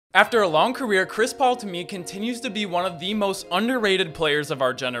After a long career, Chris Paul to me continues to be one of the most underrated players of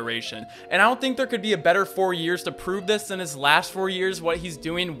our generation, and I don't think there could be a better 4 years to prove this than his last 4 years, what he's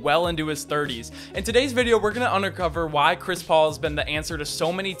doing well into his 30s. In today's video, we're going to uncover why Chris Paul has been the answer to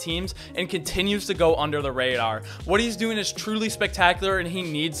so many teams and continues to go under the radar. What he's doing is truly spectacular and he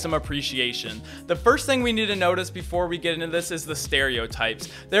needs some appreciation. The first thing we need to notice before we get into this is the stereotypes.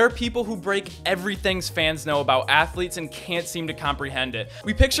 There are people who break everything fans know about athletes and can't seem to comprehend it.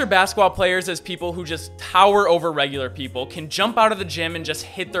 We picture basketball players as people who just tower over regular people, can jump out of the gym and just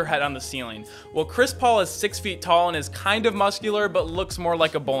hit their head on the ceiling. Well, Chris Paul is 6 feet tall and is kind of muscular, but looks more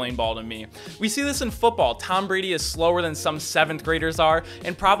like a bowling ball to me. We see this in football. Tom Brady is slower than some 7th graders are,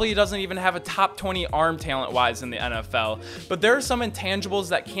 and probably doesn't even have a top 20 arm talent-wise in the NFL. But there are some intangibles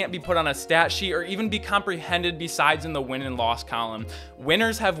that can't be put on a stat sheet or even be comprehended besides in the win and loss column.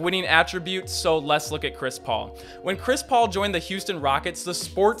 Winners have winning attributes, so let's look at Chris Paul. When Chris Paul joined the Houston Rockets, the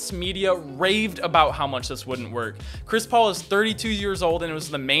sports media raved about how much this wouldn't work. Chris Paul is 32 years old and was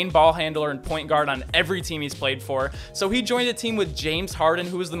the main ball handler and point guard on every team he's played for, so he joined a team with James Harden,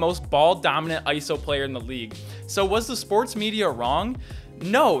 who was the most ball-dominant ISO player in the league. So was the sports media wrong?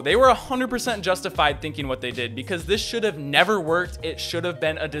 No, they were 100% justified thinking what they did, because this should have never worked. It should have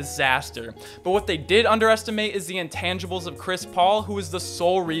been a disaster. But what they did underestimate is the intangibles of Chris Paul, who is the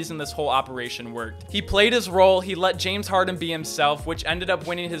sole reason this whole operation worked. He played his role, he let James Harden be himself, which ended up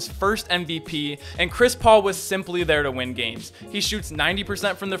winning his first MVP, and Chris Paul was simply there to win games. He shoots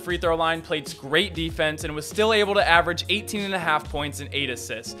 90% from the free throw line, plays great defense, and was still able to average 18.5 points and 8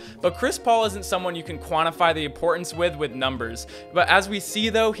 assists. But Chris Paul isn't someone you can quantify the importance with numbers. But as we see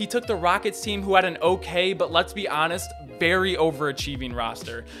though, he took the Rockets team, who had an okay, but let's be honest, very overachieving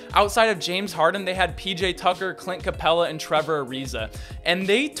roster. Outside of James Harden, they had PJ Tucker, Clint Capella, and Trevor Ariza. And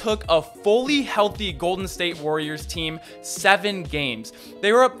they took a fully healthy Golden State Warriors team 7 games.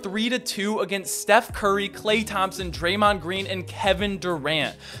 They were up 3-2 against Steph Curry, Klay Thompson, Draymond Green, and Kevin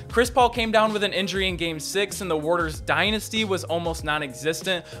Durant. Chris Paul came down with an injury in Game 6, and the Warriors dynasty was almost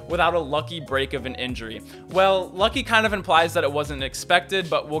non-existent without a lucky break of an injury. Well, lucky kind of implies that it wasn't expected,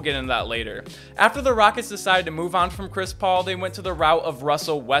 but we'll get into that later. After the Rockets decided to move on from Chris Paul, they went to the route of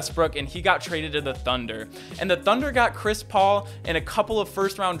Russell Westbrook, and he got traded to the Thunder. And the Thunder got Chris Paul and a couple of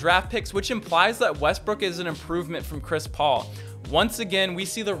first-round draft picks, which implies that Westbrook is an improvement from Chris Paul. Once again, we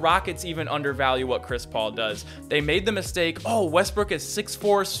see the Rockets even undervalue what Chris Paul does. They made the mistake, oh, Westbrook is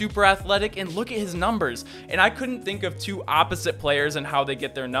 6'4", super athletic, and look at his numbers. And I couldn't think of two opposite players and how they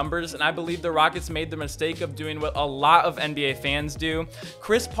get their numbers, and I believe the Rockets made the mistake of doing what a lot of NBA fans do.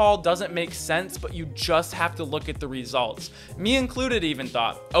 Chris Paul doesn't make sense, but you just have to look at the results. Me included even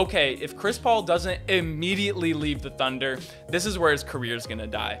thought, okay, if Chris Paul doesn't immediately leave the Thunder, this is where his career is gonna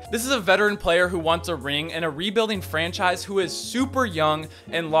die. This is a veteran player who wants a ring and a rebuilding franchise who is super young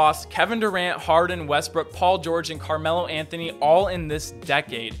and lost Kevin Durant, Harden, Westbrook, Paul George, and Carmelo Anthony all in this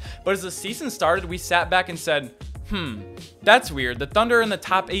decade. But as the season started, we sat back and said, that's weird. The Thunder are in the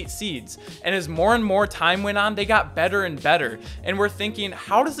top 8 seeds. And as more and more time went on, they got better and better. And we're thinking,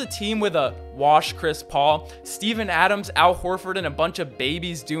 how does a team with a wash Chris Paul, Steven Adams, Al Horford, and a bunch of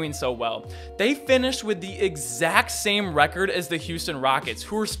babies doing so well? They finished with the exact same record as the Houston Rockets,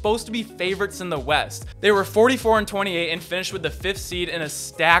 who were supposed to be favorites in the West. They were 44-28 and finished with the 5th seed in a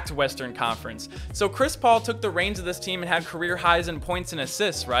stacked Western Conference. So Chris Paul took the reins of this team and had career highs in points and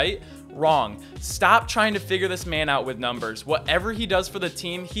assists, right? Wrong. Stop trying to figure this man out with numbers. Whatever he does for the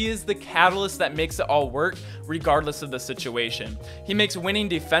team, he is the catalyst that makes it all work, regardless of the situation. He makes winning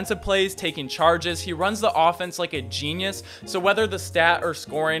defensive plays, taking charges. He runs the offense like a genius. So whether the stat or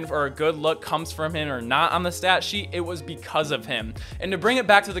scoring or a good look comes from him or not on the stat sheet, it was because of him. And to bring it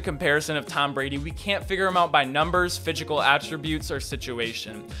back to the comparison of Tom Brady, we can't figure him out by numbers, physical attributes, or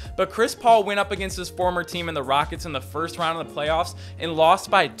situation. But Chris Paul went up against his former team in the Rockets in the first round of the playoffs and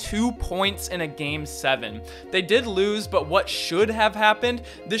lost by 2 points in a Game 7. They did lose, but what should have happened?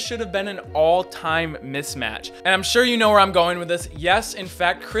 This should have been an all-time mismatch. And I'm sure you know where I'm going with this. Yes, in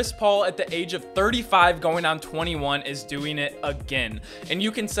fact, Chris Paul at the age of 35 going on 21 is doing it again. And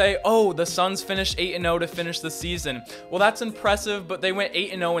you can say, oh, the Suns finished 8-0 to finish the season. Well, that's impressive, but they went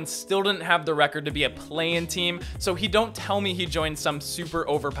 8-0 and still didn't have the record to be a play-in team, so don't tell me he joined some super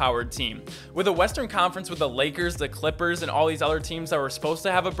overpowered team. With a Western Conference with the Lakers, the Clippers, and all these other teams that were supposed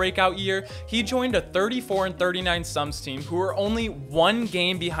to have a breakout year, he joined a 34-39 Suns team team, who are only 1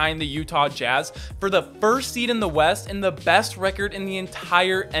 game behind the Utah Jazz for the first seed in the West and the best record in the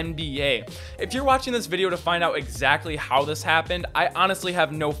entire NBA. If you're watching this video to find out exactly how this happened, I honestly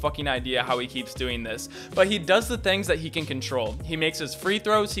have no fucking idea how he keeps doing this, but he does the things that he can control. He makes his free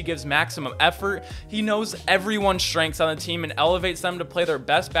throws, he gives maximum effort, he knows everyone's strengths on the team and elevates them to play their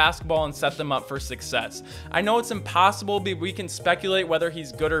best basketball and set them up for success. I know it's impossible, but we can speculate whether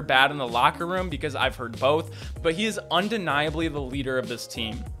he's good or bad in the locker room because I've heard both, but he is undeniably the leader of this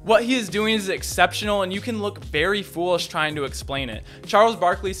team. What he is doing is exceptional, and you can look very foolish trying to explain it. Charles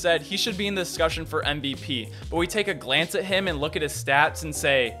Barkley said he should be in the discussion for MVP, but we take a glance at him and look at his stats and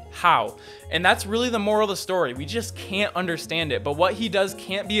say, how? And that's really the moral of the story. We just can't understand it, but what he does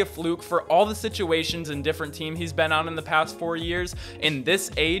can't be a fluke. For all the situations and different teams he's been on in the past 4 years, in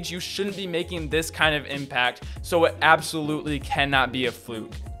this age, you shouldn't be making this kind of impact, so it absolutely cannot be a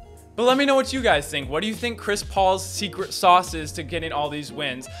fluke. But let me know what you guys think. What do you think Chris Paul's secret sauce is to getting all these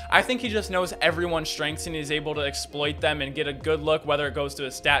wins? I think he just knows everyone's strengths and he's able to exploit them and get a good look, whether it goes to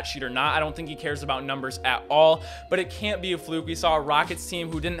his stat sheet or not. I don't think he cares about numbers at all, but it can't be a fluke. We saw a Rockets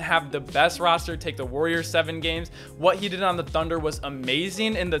team who didn't have the best roster take the Warriors 7 games. What he did on the Thunder was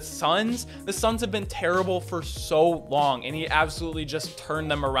amazing. And the Suns have been terrible for so long, and he absolutely just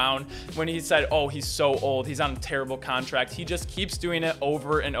turned them around when he said, oh, he's so old, he's on a terrible contract. He just keeps doing it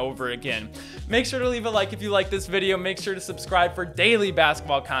over and over again. Make sure to leave a like if you like this video. Make sure to subscribe for daily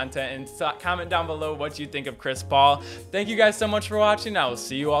basketball content and comment down below what you think of Chris Paul. Thank you guys so much for watching. I will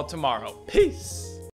see you all tomorrow. Peace.